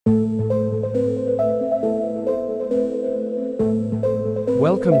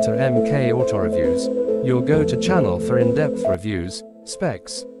Welcome to MK Auto Reviews, your go-to channel for in-depth reviews,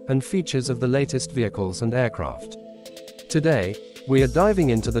 specs, and features of the latest vehicles and aircraft. Today, we are diving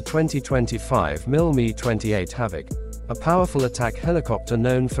into the 2025 Mil Mi-28 Havoc, a powerful attack helicopter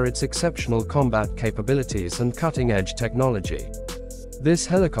known for its exceptional combat capabilities and cutting-edge technology. This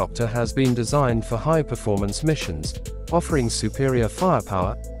helicopter has been designed for high-performance missions, offering superior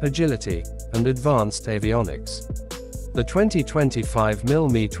firepower, agility, and advanced avionics. The 2025 Mil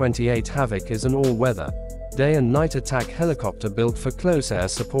Mi-28 Havoc is an all-weather, day and night attack helicopter built for close air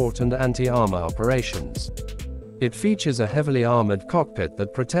support and anti-armor operations. It features a heavily armored cockpit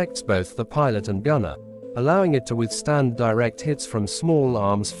that protects both the pilot and gunner, allowing it to withstand direct hits from small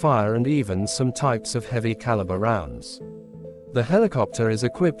arms fire and even some types of heavy caliber rounds. The helicopter is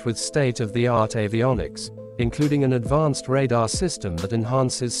equipped with state-of-the-art avionics, including an advanced radar system that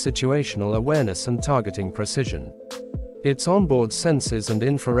enhances situational awareness and targeting precision. Its onboard sensors and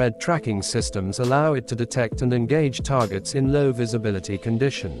infrared tracking systems allow it to detect and engage targets in low visibility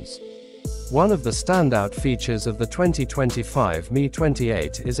conditions. One of the standout features of the 2025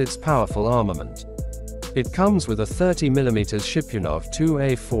 Mi-28 is its powerful armament. It comes with a 30mm Shipyonov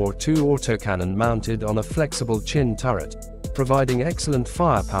 2A42 autocannon mounted on a flexible chin turret, providing excellent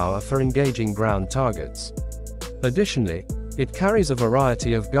firepower for engaging ground targets. Additionally, it carries a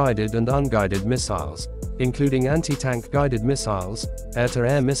variety of guided and unguided missiles, including anti-tank guided missiles,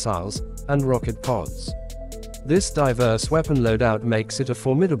 air-to-air missiles, and rocket pods. This diverse weapon loadout makes it a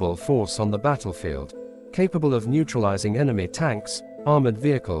formidable force on the battlefield, capable of neutralizing enemy tanks, armored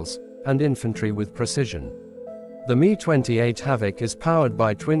vehicles, and infantry with precision. The Mi-28 Havoc is powered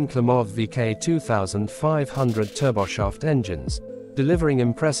by twin Klimov VK2500 turboshaft engines, delivering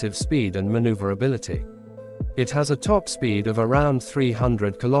impressive speed and maneuverability. It has a top speed of around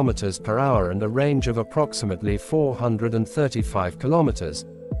 300 km per hour and a range of approximately 435 km,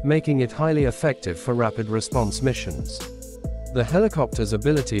 making it highly effective for rapid response missions. The helicopter's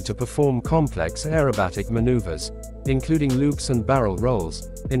ability to perform complex aerobatic maneuvers, including loops and barrel rolls,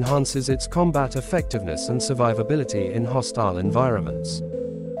 enhances its combat effectiveness and survivability in hostile environments.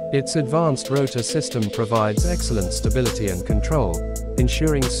 Its advanced rotor system provides excellent stability and control,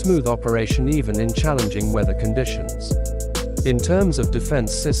 ensuring smooth operation even in challenging weather conditions. In terms of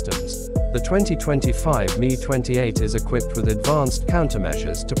defense systems, the 2025 Mi-28 is equipped with advanced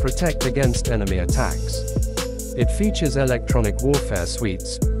countermeasures to protect against enemy attacks. It features electronic warfare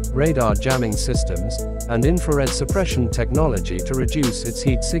suites, radar jamming systems, and infrared suppression technology to reduce its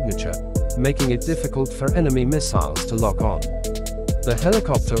heat signature, making it difficult for enemy missiles to lock on. The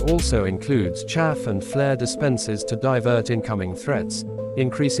helicopter also includes chaff and flare dispensers to divert incoming threats,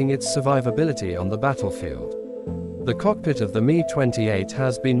 increasing its survivability on the battlefield. The cockpit of the Mi-28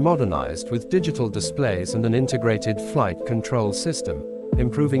 has been modernized with digital displays and an integrated flight control system,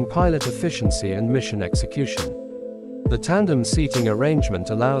 improving pilot efficiency and mission execution. The tandem seating arrangement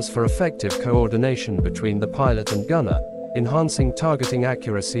allows for effective coordination between the pilot and gunner, enhancing targeting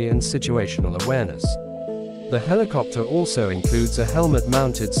accuracy and situational awareness. The helicopter also includes a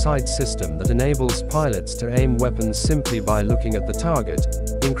helmet-mounted sight system that enables pilots to aim weapons simply by looking at the target,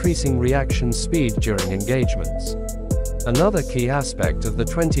 increasing reaction speed during engagements. Another key aspect of the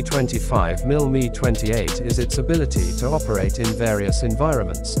 2025 Mil Mi-28 is its ability to operate in various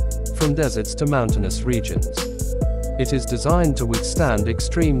environments, from deserts to mountainous regions. It is designed to withstand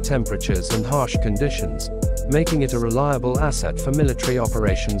extreme temperatures and harsh conditions, making it a reliable asset for military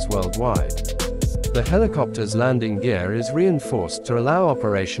operations worldwide. The helicopter's landing gear is reinforced to allow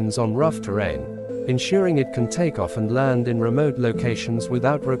operations on rough terrain, ensuring it can take off and land in remote locations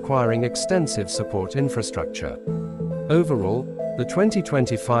without requiring extensive support infrastructure. Overall, the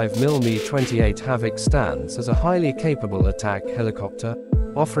 2025 Mil Mi-28 Havoc stands as a highly capable attack helicopter,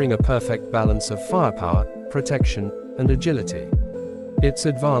 offering a perfect balance of firepower, protection, and agility. Its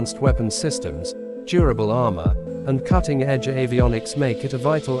advanced weapon systems, durable armor, and cutting-edge avionics make it a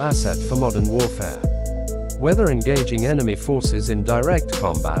vital asset for modern warfare. Whether engaging enemy forces in direct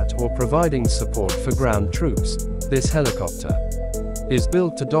combat or providing support for ground troops, this helicopter is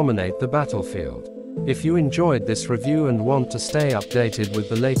built to dominate the battlefield. If you enjoyed this review and want to stay updated with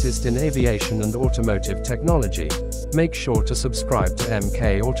the latest in aviation and automotive technology, make sure to subscribe to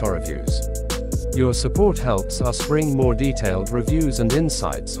MK Auto Reviews. Your support helps us bring more detailed reviews and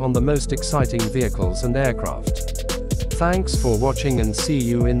insights on the most exciting vehicles and aircraft. Thanks for watching and see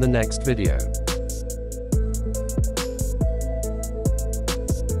you in the next video.